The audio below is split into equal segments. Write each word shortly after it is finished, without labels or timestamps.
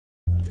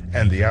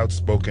and the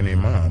outspoken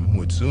imam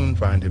would soon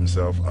find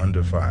himself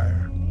under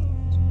fire.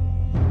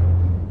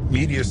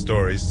 Media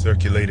stories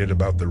circulated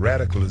about the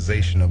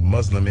radicalization of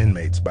Muslim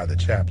inmates by the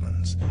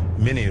chaplains,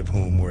 many of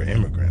whom were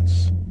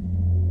immigrants.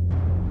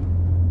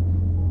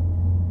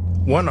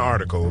 One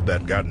article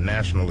that got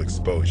national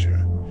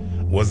exposure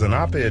was an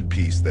op-ed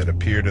piece that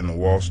appeared in the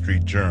Wall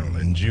Street Journal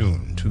in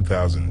June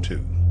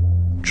 2002.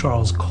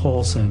 Charles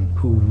Colson,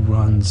 who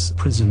runs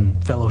Prison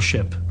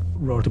Fellowship,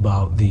 wrote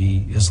about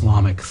the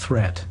Islamic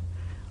threat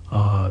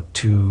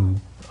to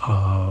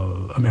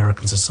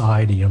American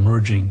society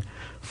emerging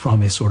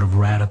from a sort of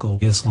radical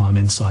Islam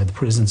inside the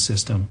prison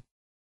system.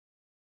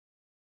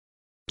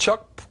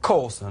 Chuck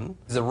Colson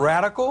is a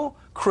radical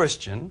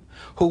Christian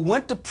who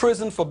went to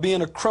prison for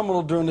being a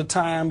criminal during the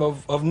time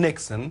of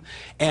Nixon,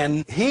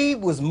 and he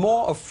was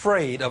more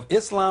afraid of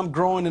Islam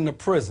growing in the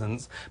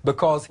prisons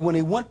because when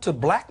he went to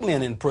black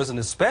men in prison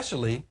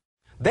especially,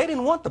 they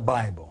didn't want the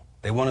Bible,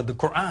 they wanted the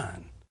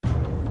Quran.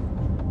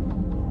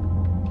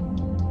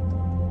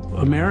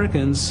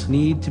 Americans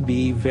need to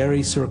be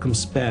very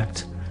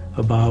circumspect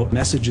about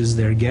messages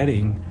they're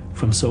getting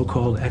from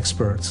so-called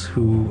experts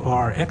who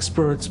are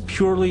experts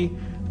purely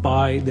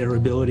by their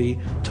ability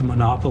to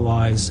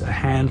monopolize a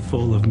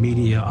handful of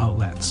media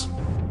outlets.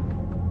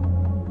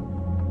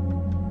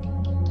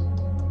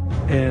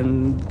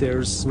 And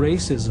there's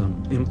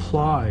racism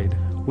implied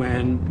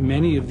when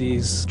many of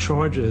these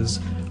charges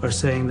are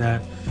saying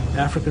that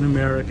African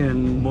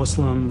American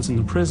Muslims in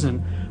the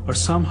prison are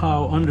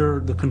somehow under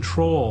the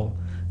control.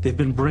 They've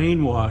been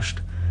brainwashed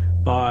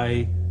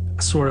by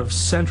a sort of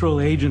central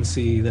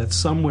agency that's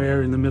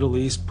somewhere in the Middle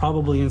East,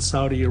 probably in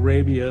Saudi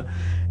Arabia,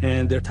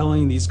 and they're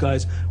telling these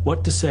guys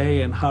what to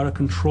say and how to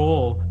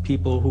control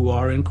people who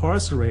are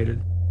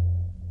incarcerated.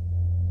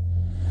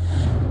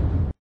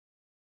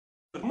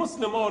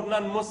 Muslim or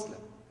non-Muslim,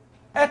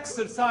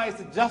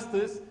 exercise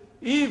justice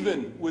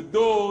even with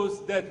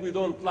those that we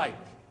don't like.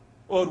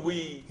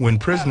 When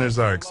prisoners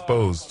are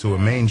exposed to a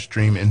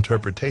mainstream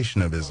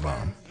interpretation of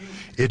Islam,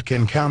 it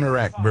can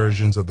counteract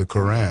versions of the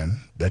Quran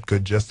that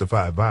could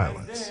justify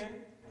violence.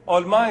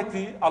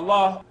 Almighty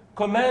Allah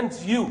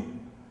commands you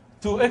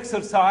to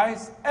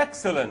exercise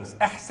excellence,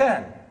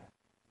 ihsan.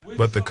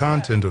 But the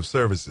content of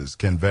services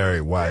can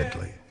vary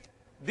widely.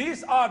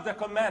 These are the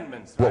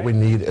commandments. What we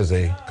need is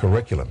a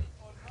curriculum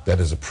that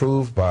is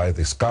approved by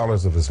the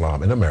scholars of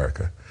Islam in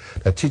America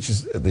that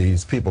teaches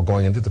these people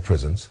going into the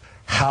prisons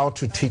how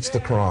to teach the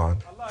Quran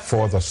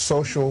for the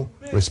social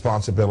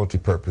responsibility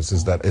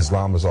purposes that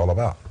Islam is all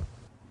about.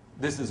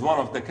 This is one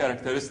of the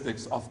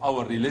characteristics of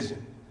our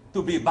religion,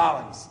 to be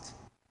balanced.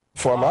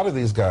 For a lot of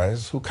these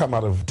guys who come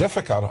out of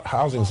difficult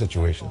housing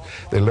situations,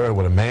 they learn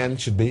what a man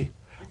should be,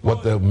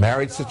 what the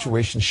married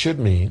situation should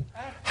mean,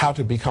 how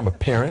to become a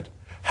parent,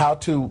 how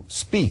to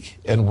speak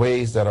in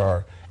ways that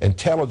are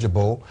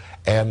intelligible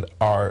and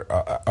are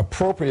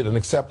appropriate and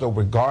acceptable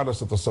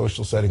regardless of the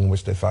social setting in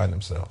which they find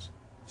themselves.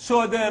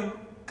 Show them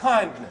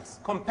kindness,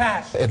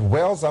 compassion. It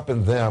wells up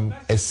in them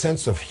a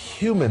sense of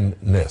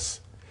humanness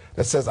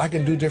that says, I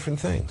can do different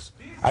things.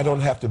 I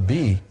don't have to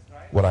be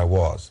what I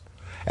was.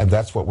 And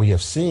that's what we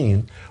have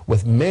seen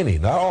with many,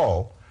 not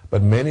all,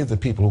 but many of the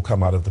people who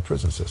come out of the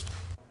prison system.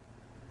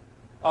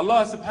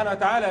 Allah subhanahu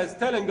wa ta'ala is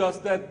telling us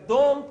that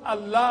don't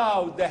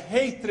allow the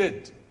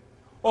hatred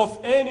of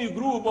any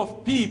group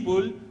of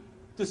people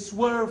to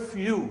swerve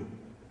you.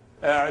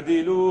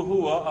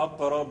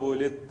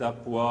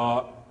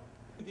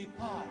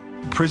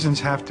 Prisons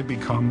have to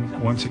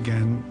become, once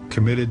again,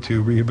 committed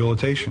to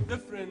rehabilitation.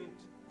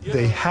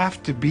 They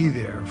have to be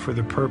there for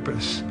the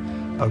purpose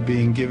of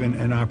being given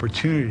an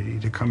opportunity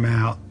to come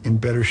out in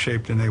better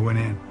shape than they went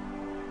in.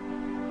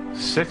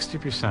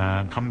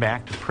 60% come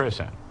back to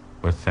prison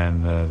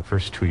within the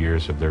first 2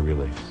 years of their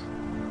release.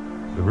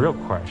 The real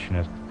question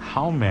is,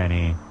 how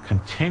many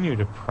continue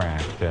to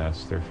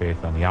practice their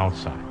faith on the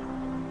outside?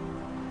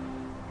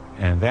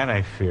 And that,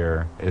 I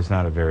fear, is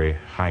not a very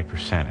high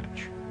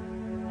percentage,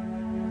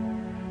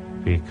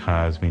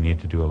 because we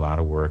need to do a lot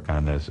of work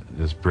on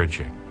this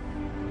bridging.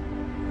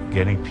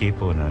 Getting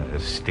people in a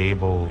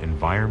stable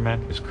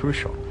environment is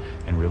crucial,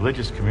 and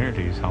religious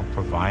communities help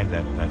provide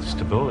that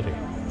stability,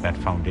 that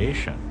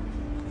foundation.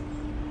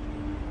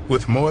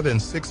 With more than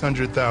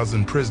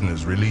 600,000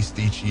 prisoners released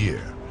each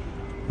year,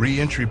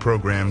 re-entry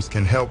programs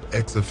can help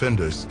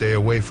ex-offenders stay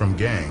away from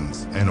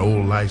gangs and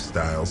old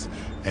lifestyles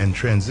and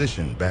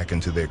transition back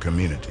into their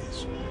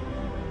communities.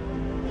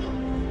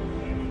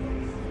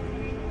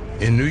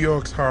 In New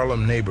York's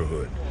Harlem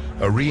neighborhood,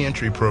 a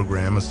re-entry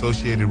program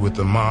associated with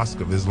the Mosque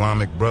of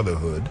Islamic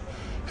Brotherhood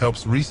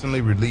helps recently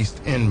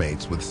released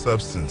inmates with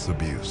substance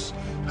abuse,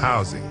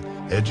 housing,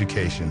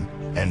 education,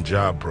 and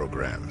job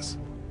programs.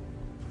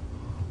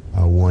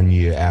 1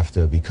 year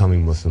after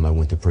becoming Muslim, I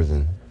went to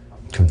prison,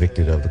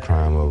 convicted of the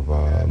crime of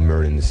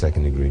murder in the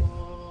second degree.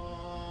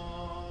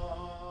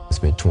 I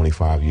spent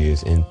 25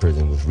 years in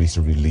prison, was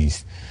recently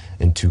released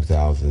in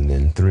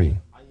 2003.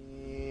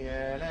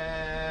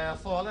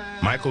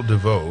 Michael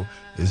DeVoe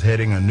is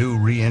heading a new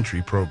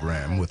re-entry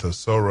program with a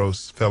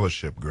Soros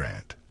Fellowship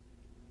grant.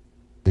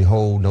 The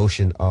whole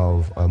notion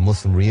of a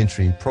Muslim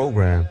reentry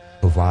program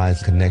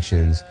provides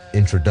connections,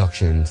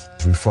 introductions,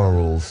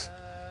 referrals,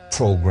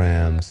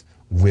 programs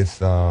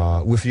with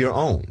your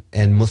own.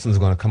 And Muslims are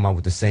going to come out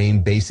with the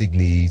same basic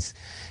needs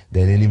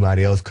that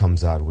anybody else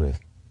comes out with.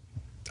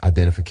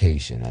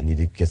 Identification. I need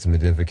to get some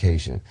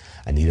identification.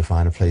 I need to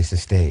find a place to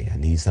stay. I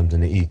need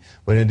something to eat.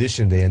 But in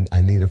addition,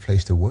 I need a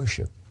place to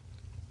worship.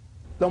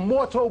 The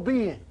mortal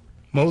being.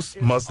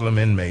 Most Muslim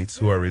inmates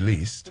who are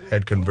released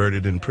had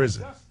converted in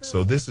prison,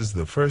 so this is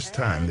the first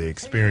time they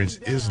experience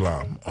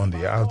Islam on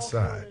the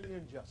outside.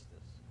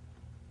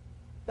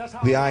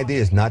 The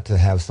idea is not to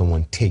have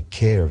someone take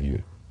care of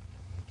you.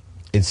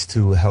 It's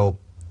to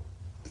help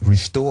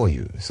restore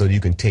you so you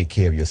can take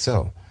care of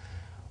yourself.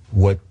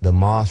 What the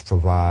mosque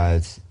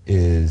provides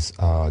is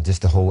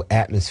just the whole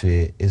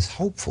atmosphere is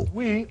hopeful.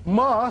 We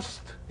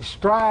must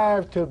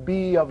strive to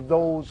be of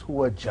those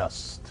who are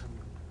just.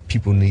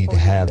 People need to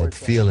have that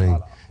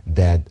feeling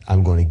that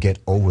I'm going to get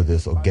over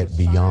this or get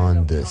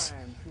beyond this,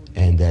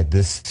 and that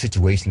this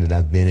situation that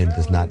I've been in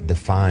does not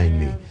define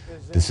me.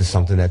 This is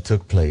something that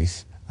took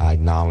place. I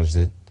acknowledged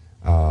it.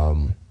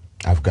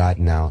 I've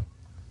gotten out.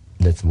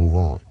 Let's move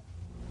on.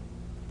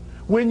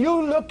 When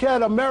you look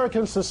at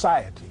American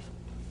society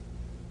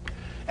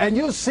and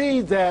you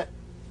see that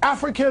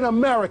African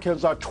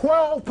Americans are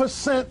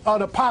 12% of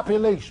the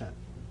population,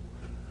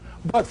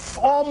 but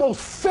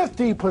almost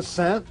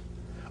 50%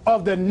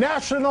 of the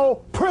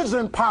national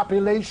prison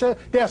population,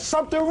 there's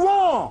something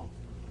wrong.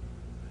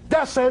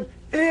 That's an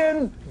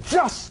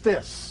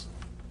injustice.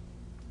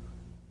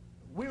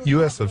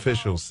 U.S.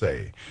 officials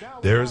say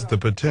there is the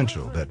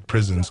potential that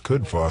prisons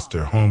could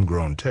foster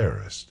homegrown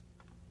terrorists.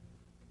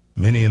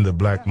 Many in the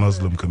black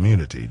Muslim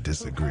community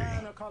disagree.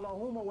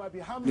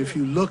 If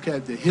you look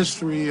at the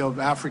history of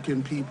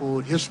African people,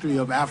 history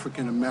of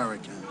African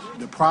Americans,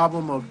 the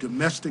problem of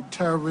domestic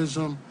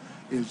terrorism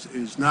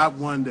is not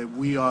one that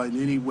we are in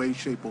any way,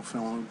 shape, or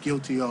form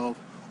guilty of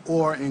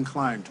or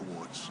inclined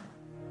towards.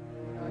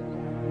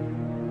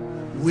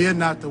 We're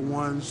not the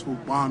ones who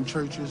bomb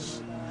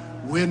churches.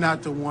 We're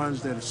not the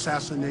ones that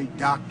assassinate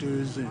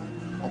doctors and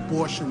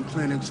abortion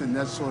clinics and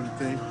that sort of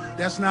thing.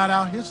 That's not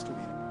our history.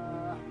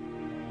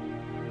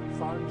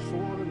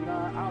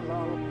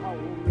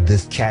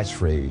 This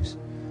catchphrase,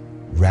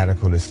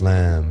 radical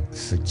Islam,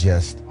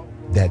 suggests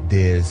that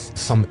there's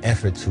some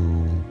effort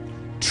to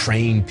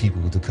train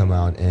people to come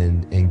out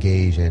and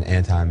engage in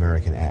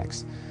anti-American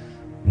acts.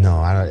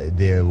 No,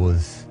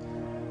 there's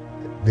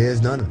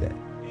none of that.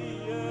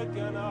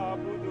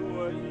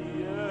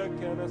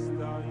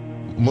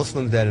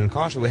 Muslims that are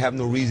incarcerated have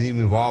no reason to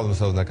even involve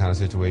themselves in that kind of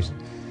situation.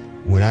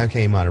 When I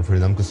came out of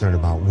prison, I'm concerned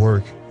about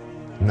work.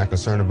 I'm not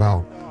concerned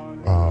about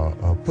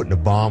putting a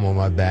bomb on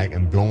my back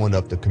and blowing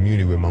up the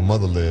community where my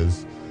mother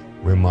lives,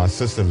 where my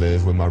sister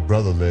lives, where my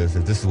brother lives.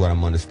 If this is what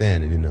I'm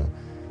understanding, you know.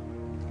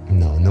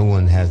 No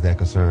one has that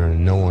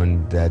concern. No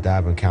one that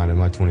I've encountered in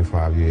my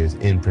 25 years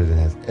in prison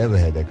has ever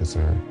had that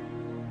concern.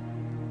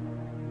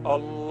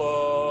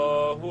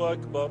 Allahu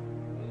Akbar.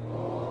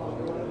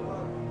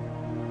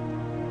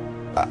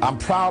 I'm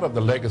proud of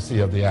the legacy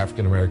of the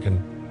African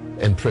American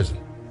in prison.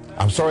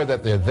 I'm sorry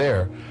that they're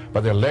there,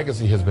 but their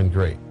legacy has been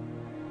great.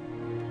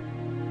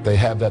 They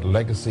have that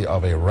legacy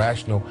of a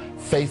rational,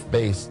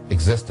 faith-based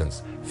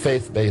existence,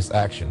 faith-based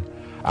action.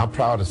 I'm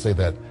proud to say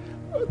that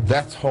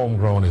that's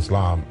homegrown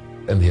Islam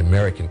in the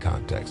American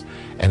context.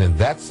 And in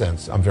that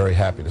sense, I'm very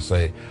happy to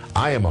say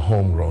I am a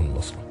homegrown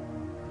Muslim.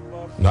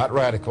 Not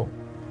radical,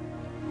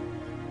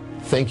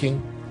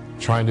 thinking,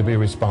 trying to be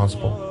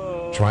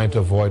responsible, trying to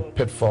avoid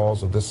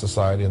pitfalls of this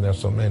society, and there's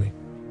so many.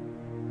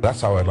 That's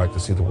how I'd like to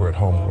see the word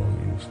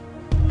homegrown used.